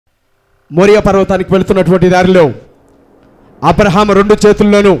మోరియా పర్వతానికి వెళుతున్నటువంటి దారిలో అబ్రహాము 2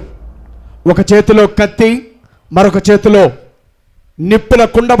 చేతుల్లోనూ, ఒక చేతిలో కత్తి, మరొక చేతిలో నిప్పుల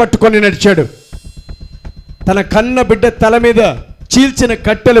కుండ పట్టుకొని నడిచాడు. తన కన్న బిడ్డ తల మీద చీల్చిన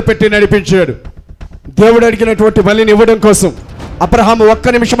కట్టెలు పెట్టి నడిపించాడు. దేవుడు అడిగినటువంటి బలిని ఇవ్వడం కోసం అబ్రహాము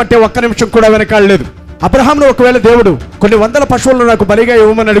 1 నిమిషం అంటే 1 నిమిషం కూడా వెనకాడలేదు. అబ్రహామును ఒకవేళ దేవుడు కొన్ని వందల పశువులను నాకు బలిగా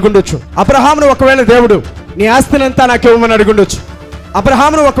ఇవ్వమని అడుగుండొచ్చు. అబ్రహామును ఒకవేళ దేవుడు నీ ఆస్తినంతా నాకు ఇవ్వమని అడుగుండొచ్చు.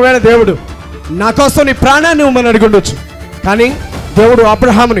 అబ్రహామును ఒకవేళ దేవుడు నా కోసం నీ ప్రాణాన్ని ఇవ్వమని అడుగుండొచ్చు. కానీ దేవుడు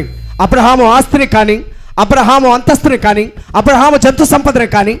అబ్రహాము ఆస్తిని కానీ, అబ్రహాము అంతస్తుని కానీ, అబ్రహాము జంతు సంపదని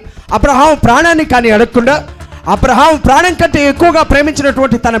కానీ, అబ్రహాము ప్రాణాన్ని కానీ అడగకుండా అబ్రహాము ప్రాణం కంటే ఎక్కువగా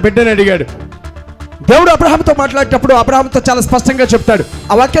ప్రేమించినటువంటి తన బిడ్డని అడిగాడు. దేవుడు అబ్రహాముతో మాట్లాడేటప్పుడు అబ్రహాముతో చాలా స్పష్టంగా చెప్తాడు.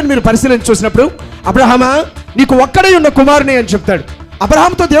 ఆ వాక్యాన్ని మీరు పరిశీలించి చూసినప్పుడు, అబ్రహామా నీకు ఒక్కడే ఉన్న కుమారుని అని చెప్తాడు.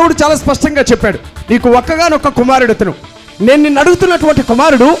 అబ్రహాముతో దేవుడు చాలా స్పష్టంగా చెప్పాడు, నీకు ఒక్కగానొక్క కుమారుడు అతను. నేను నిన్ను అడుగుతున్నటువంటి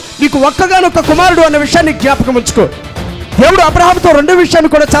కుమారుడు నీకు ఒక్కగానొక్క కుమారుడు అన్న విషయాన్ని జ్ఞాపకం ఉంచుకో. దేవుడు అబ్రహాముతో 2 విషయాన్ని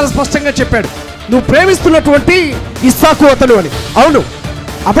కూడా చాలా స్పష్టంగా చెప్పాడు. నువ్వు ప్రేమిస్తున్నటువంటి ఇస్సాకు అతను అని. అవును,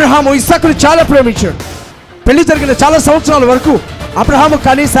 అబ్రహాము ఇస్సాకుని చాలా ప్రేమించాడు. పెళ్లి జరిగిన చాలా సంవత్సరాల వరకు అబ్రహాము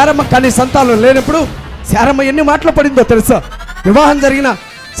కానీ శారమ్మ కానీ సంతానం లేనప్పుడు శారమ్మ ఎన్ని మాటలు పడిందో తెలుసా? వివాహం జరిగిన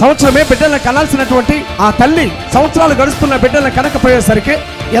సంవత్సరమే బిడ్డలను కనాల్సినటువంటి ఆ తల్లి సంవత్సరాలు గడుస్తున్న బిడ్డలను కనకపోయేసరికి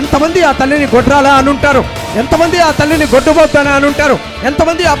ఎంతమంది ఆ తల్లిని గొడ్రాలా అని ఉంటారు, ఎంతమంది ఆ తల్లిని గొడ్డుబోతానా అని ఉంటారు,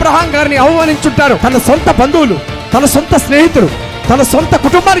 ఎంతమంది అబ్రహాం గారిని అవమానించుంటారు. తన సొంత బంధువులు, తన సొంత స్నేహితులు, తన సొంత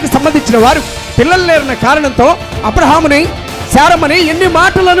కుటుంబానికి సంబంధించిన వారు పిల్లలు లేరన్న కారణంతో అబ్రహాముని శారమ్మని ఎన్ని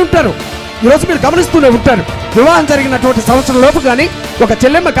మాటలు అని ఉంటారు. ఈరోజు మీరు గమనిస్తూనే ఉంటారు. వివాహం జరిగినటువంటి సంవత్సరం లోపు కానీ ఒక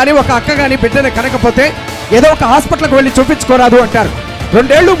చెల్లెమ్మ కానీ ఒక అక్క కానీ బిడ్డని కనకపోతే ఏదో ఒక హాస్పిటల్కి వెళ్ళి చూపించుకోరాదు అంటారు.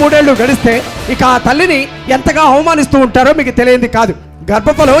 2 ఏళ్ళు 3 ఏళ్ళు గడిస్తే ఇక ఆ తల్లిని ఎంతగా అవమానిస్తూ ఉంటారో మీకు తెలియంది కాదు.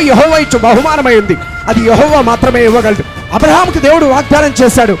 గర్భఫలం యెహోవా ఇచ్చు బహుమానమై ఉంది, అది యెహోవా మాత్రమే ఇవ్వగలడు. అబ్రహాముకి దేవుడు వాగ్దానం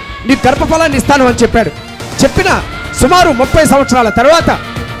చేశాడు, నీ గర్భఫలాన్ని ఇస్తాను అని చెప్పాడు. చెప్పిన సుమారు 30 సంవత్సరాల తర్వాత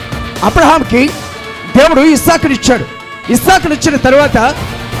అబ్రహాంకి దేవుడు ఇస్సాకునిచ్చాడు. ఇస్సాకునిచ్చిన తర్వాత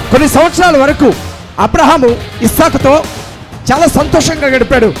కొన్ని సంవత్సరాల వరకు అబ్రహాము ఇస్సాకుతో చాలా సంతోషంగా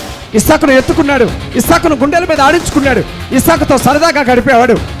గడిపాడు. ఇస్సాకును ఎత్తుకున్నాడు, ఇస్సాకును గుండెల మీద ఆడించుకున్నాడు, ఇస్సాకుతో సరదాగా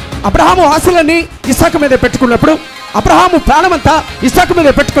గడిపేవాడు. అబ్రహాము ఆశలన్నీ ఇస్సాకు మీద పెట్టుకున్నప్పుడు, అబ్రహాము ప్రాణమంతా ఇస్సాకు మీద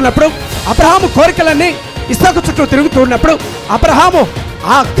పెట్టుకున్నప్పుడు, అబ్రహాము కోరికలన్నీ ఇస్సాకు చుట్టూ తిరుగుతున్నప్పుడు, అబ్రహాము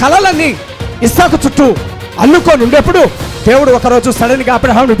ఆ కలలన్నీ ఇస్సాకు చుట్టూ అల్లుకొని ఉండేప్పుడు దేవుడు ఒకరోజు సడన్ గా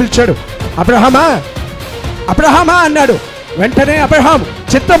అబ్రహామును పిలిచాడు. అబ్రహామా అబ్రహామా అన్నాడు. వెంటనే అబ్రహాము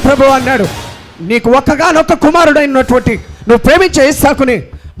చిత్తం ప్రభు అన్నాడు. నీకు ఒక్కగానొక్క కుమారుడైనటువంటి నువ్వు ప్రేమించే ఇస్సాకుని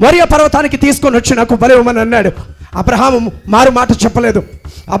మోరియా పర్వతానికి తీసుకొని వచ్చి నాకు బలి ఇవ్వమని అన్నాడు. అబ్రహాము మారు మాట చెప్పలేదు,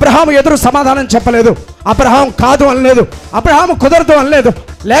 అబ్రహాము ఎదురు సమాధానం చెప్పలేదు, అబ్రహాం కాదు అనలేదు, అబ్రహాము కుదరదు అనలేదు.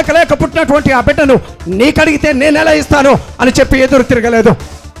 లేక పుట్టినటువంటి ఆ బిడ్డను నీకడిగితే నేను ఎలా ఇస్తాను అని చెప్పి ఎదురు తిరగలేదు.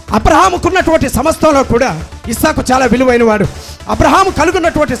 అబ్రహాముకున్నటువంటి సమస్తంలో కూడా ఇస్సాకు చాలా విలువైన వాడు. అబ్రహాము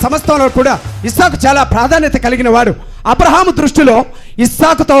కలుగున్నటువంటి సమస్తంలో కూడా ఇస్సాకు చాలా ప్రాధాన్యత కలిగిన వాడు. అబ్రహాము దృష్టిలో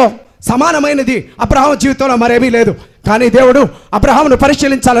ఇస్సాకుతో సమానమైనది అబ్రహాము జీవితంలో మరేమీ లేదు. కానీ దేవుడు అబ్రహామును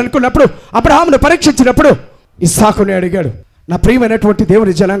పరిశీలించాలనుకున్నప్పుడు, అబ్రహామును పరీక్షించినప్పుడు ఇస్సాకుని అడిగాడు. నా ప్రియమైనటువంటి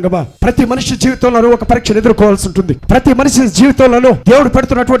దేవుని జనాంగమా, ప్రతి మనిషి జీవితంలోనూ ఒక పరీక్షను ఎదుర్కోవాల్సి ఉంటుంది. ప్రతి మనిషి జీవితంలోనూ దేవుడు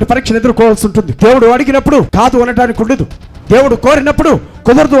పెడుతున్నటువంటి పరీక్షను ఎదుర్కోవాల్సి ఉంటుంది. దేవుడు అడిగినప్పుడు కాదు అనడానికి ఉండదు, దేవుడు కోరినప్పుడు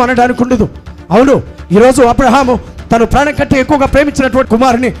కుదరదు అనడానికి ఉండదు. అవును, ఈరోజు అబ్రహాము తను ప్రాణం కంటే ఎక్కువగా ప్రేమించినటువంటి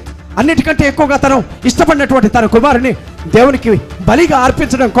కుమారుని, అన్నిటికంటే ఎక్కువగా తను ఇష్టపడినటువంటి తన కుమారుని దేవునికి బలిగా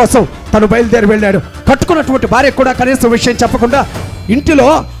అర్పించడం కోసం తను బయలుదేరి వెళ్ళాడు. కట్టుకున్నటువంటి భార్య కూడా కనీసం విషయం చెప్పకుండా ఇంటిలో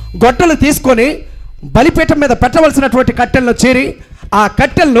గొడ్డలు తీసుకొని బలిపీఠం మీద పెట్టవలసినటువంటి కట్టెలను చీరి ఆ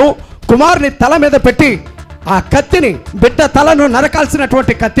కట్టెలను కుమారుని తల మీద పెట్టి ఆ కత్తిని, బిడ్డ తలను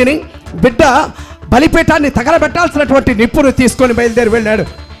నరకాల్సినటువంటి కత్తిని, బిడ్డ బలిపీఠాన్ని తగలబెట్టాల్సినటువంటి నిప్పును తీసుకొని బయలుదేరి వెళ్ళాడు.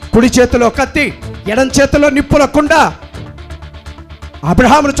 కుడి చేతిలో కత్తి, ఎడం చేతిలో నిప్పుల కుండ.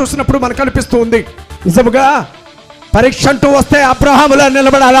 అబ్రహామును చూసినప్పుడు మనకు అనిపిస్తూ ఉంది, నిజముగా పరీక్ష అంటూ వస్తే అబ్రహాములా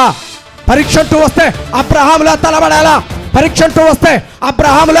నిలబడాలా, పరీక్ష అంటూ వస్తే అబ్రహాములా తలబడాలా, పరీక్ష అంటూ వస్తే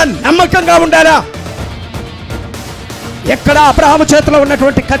అబ్రహాములా నమ్మకంగా ఉండాలా. ఎక్కడ అబ్రహాము చేతిలో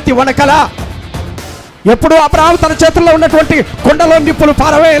ఉన్నటువంటి కత్తి వనకలా, ఎప్పుడు అబ్రహాము తన చేతుల్లో ఉన్నటువంటి కుండలో నిప్పులు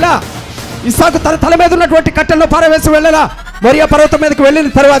పారవేయలా, ఇస్సాకు తన తల మీద ఉన్నటువంటి కట్టెల్లో పారవేసి వెళ్ళలా. మోరియా పర్వతం మీదకి వెళ్ళిన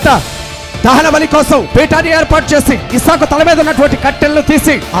తర్వాత దహన బలి కోసం పీఠాన్ని ఏర్పాటు చేసి ఇస్సాకు తల మీద ఉన్నటువంటి కట్టెలను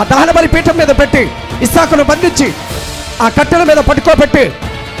తీసి ఆ దహన బలి పీఠం మీద పెట్టి ఇస్సాకును బంధించి ఆ కట్టెల మీద పట్టుకోబెట్టి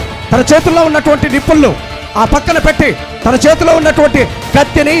తన చేతుల్లో ఉన్నటువంటి నిప్పులను ఆ పక్కన పెట్టి తన చేతిలో ఉన్నటువంటి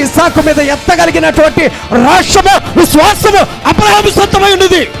కత్తిని ఇస్సాకు మీద ఎత్తగలిగినటువంటి రాష్ట్రము, విశ్వాసము అబ్రహాము సొంతమై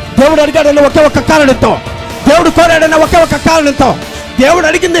ఉన్నది. దేవుడు అడిగాడన్న ఒకే ఒక్క కారణంతో, దేవుడు కోరాడన్న ఒకే ఒక్క కారణంతో దేవుడు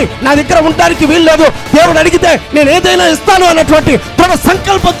అడిగింది నా దగ్గర ఉండడానికి వీల్లేదు, దేవుడు అడిగితే నేను ఏదైనా ఇస్తాను అన్నటువంటి దృఢ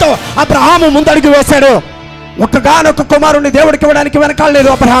సంకల్పంతో అబ్రహాము ముందడుగు వేశాడు. ఒక్కగానొక్క కుమారుణ్ణి దేవుడికి ఇవ్వడానికి వెనకాడలేదు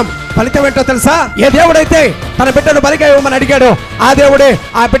అబ్రహాం. ఫలితం ఏంటో తెలుసా? ఏ దేవుడైతే తన బిడ్డను బలిగా ఇవ్వమని అడిగాడో ఆ దేవుడే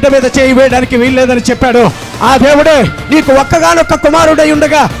ఆ బిడ్డ మీద చేయి వేయడానికి వీల్లేదని చెప్పాడు. ఆ దేవుడే నీకు ఒక్కగానొక్క కుమారుడై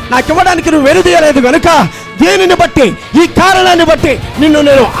ఉండగా నాకు ఇవ్వడానికి నువ్వు వెనుదీయలేదు కనుక దేనిని బట్టి, ఈ కారణాన్ని బట్టి నిన్ను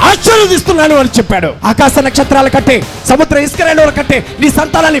నేను ఆశీర్వదిస్తున్నాను అని చెప్పాడు. ఆకాశ నక్షత్రాల కట్టి, సముద్ర ఇసుక రేణువుల కట్టి నీ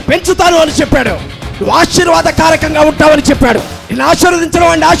సంతానాన్ని పెంచుతాను అని చెప్పాడు. నువ్వు ఆశీర్వాదకారకంగా ఉంటావని చెప్పాడు. నిన్ను ఆశీర్వదించడం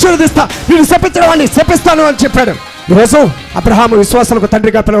వాడిని ఆశీర్వదిస్తా, నిన్ను శపించడం వాడిని శపిస్తాను అని చెప్పాడు. ఈరోజు అబ్రహాము విశ్వాసాలకు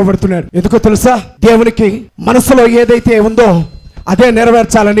తండ్రిగా పిలువబడుతున్నాడు. ఎందుకో తెలుసా? దేవునికి మనసులో ఏదైతే ఉందో అదే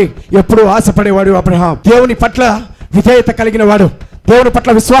నెరవేర్చాలని ఎప్పుడూ ఆశపడేవాడు అబ్రహాం. దేవుని పట్ల విధేయత కలిగిన వాడు, దేవుని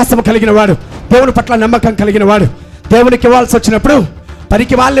పట్ల విశ్వాసం కలిగిన వాడు, దేవుని పట్ల నమ్మకం కలిగిన వాడు. దేవునికి ఇవ్వాల్సి వచ్చినప్పుడు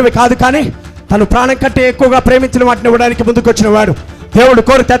పనికి వాళ్ళవి కాదు, కానీ తను ప్రాణం కంటే ఎక్కువగా ప్రేమించిన వాటిని ఇవ్వడానికి ముందుకు వచ్చిన వాడు. దేవుడు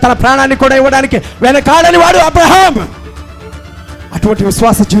కోరితే తన ప్రాణాన్ని కూడా ఇవ్వడానికి వెనకాడని వాడు అబ్రహాం. అటువంటి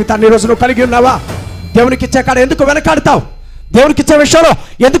విశ్వాస జీవితాన్ని ఈరోజు నువ్వు కలిగి ఉన్నావా? దేవునికి ఇచ్చే కాడ ఎందుకు వెనకాడుతావు? దేవునికి ఇచ్చే విషయంలో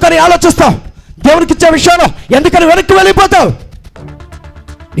ఎందుకని ఆలోచిస్తావు? దేవునికి ఇచ్చే విషయంలో ఎందుకని వెనక్కి వెళ్ళిపోతావు?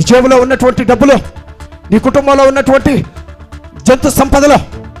 నీ జేబులో ఉన్నటువంటి డబ్బులు, నీ కుటుంబంలో ఉన్నటువంటి జంతు సంపదలో,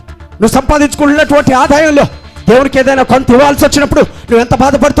 నువ్వు సంపాదించుకున్నటువంటి ఆదాయంలో దేవునికి ఏదైనా కొంత ఇవ్వాల్సి వచ్చినప్పుడు నువ్వు ఎంత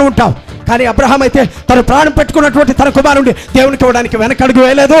బాధపడుతూ ఉంటావు. కానీ అబ్రహాం అయితే తను ప్రాణం పెట్టుకున్నటువంటి తన కుమారుడిని దేవునికి ఇవ్వడానికి వెనకడుగు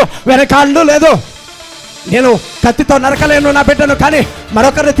వేయలేదు, వెనకాళ్ళు లేదు. నేను కత్తితో నరకలేను నా బిడ్డను, కానీ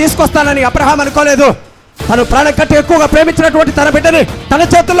మరొకరిని తీసుకొస్తానని అబ్రహాం అనుకోలేదు. తను ప్రాణం కంటే ఎక్కువగా ప్రేమించినటువంటి తన బిడ్డని తన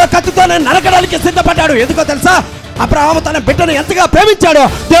చేతుల్లో కత్తితోనే నరకడానికి సిద్ధపడ్డాడు. ఎందుకో తెలుసా? అబ్రహాము తన బిడ్డను ఎంతగా ప్రేమించాడో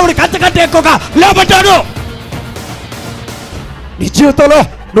దేవుడికి అంతకంటే ఎక్కువగా లోబడ్డాడు. నీ జీవితంలో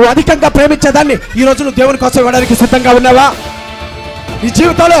నువ్వు అధికంగా ప్రేమించేదాన్ని ఈరోజు నువ్వు దేవుని కోసం ఇవ్వడానికి సిద్ధంగా ఉన్నావా? నీ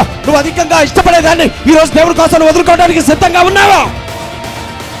జీవితంలో నువ్వు అధికంగా ఇష్టపడేదాన్ని ఈరోజు దేవుని కోసం వదులుకోవడానికి సిద్ధంగా ఉన్నావా?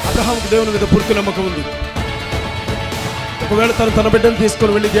 అబ్రహాముకు దేవుని మీద పూర్తి నమ్మకం ఉంది. ఒకవేళ తన బిడ్డను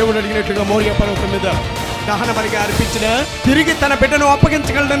తీసుకొని వెళ్ళి దేవుడు అడిగినట్లుగా మోరియా పర్వతం మీద దహన బలిగా అర్పించిన తిరిగి తన బిడ్డను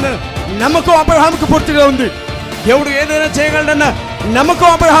అప్పగించగలడన్న నమ్మకం అబ్రహాముకు పూర్తిగా ఉంది. దేవుడు ఏదైనా చేయగలడన్న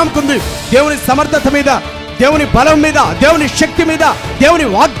నమ్మకం అబ్రహాముకు ఉంది. దేవుని సమర్థత మీద, దేవుని బలం మీద, దేవుని శక్తి మీద, దేవుని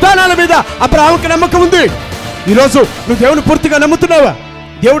వాగ్దానాల మీద అబ్రహాముకు నమ్మకం ఉంది. ఈరోజు నువ్వు దేవుని పూర్తిగా నమ్ముతున్నావా?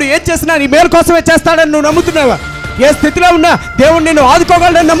 దేవుడు ఏం చేసినా నీ మేలు కోసమే చేస్తాడని నువ్వు నమ్ముతున్నావా? ఏ స్థితిలో ఉన్నా దేవుడు నిన్ను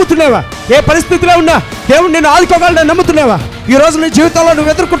ఆదుకోగలడని నమ్ముతున్నావా? ఏ పరిస్థితిలో ఉన్నా దేవుడు నిన్ను ఆదుకోగలడని నమ్ముతున్నావా? ఈ రోజు నీ జీవితంలో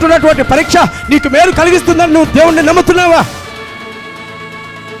నువ్వు ఎదుర్కొంటున్నటువంటి పరీక్ష నీకు మేలు కలిగిస్తుందని నువ్వు దేవుడిని నమ్ముతున్నావా?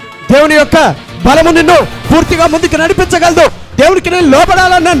 దేవుని యొక్క బలము నిన్ను పూర్తిగా ముందుకు నడిపించగలదు. దేవునికి నేను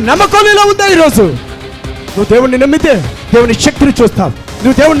లోపడాలన్న నమ్మకం నీలో ఉందా? ఈరోజు నువ్వు దేవుణ్ణి నమ్మితే దేవుని శక్తిని చూస్తావు.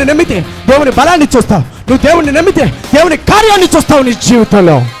 నువ్వు దేవుణ్ణి నమ్మితే దేవుని బలాన్ని చూస్తావు. నువ్వు దేవుణ్ణి నమ్మితే దేవుని కార్యాన్ని చూస్తావు నీ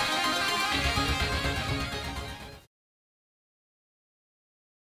జీవితంలో.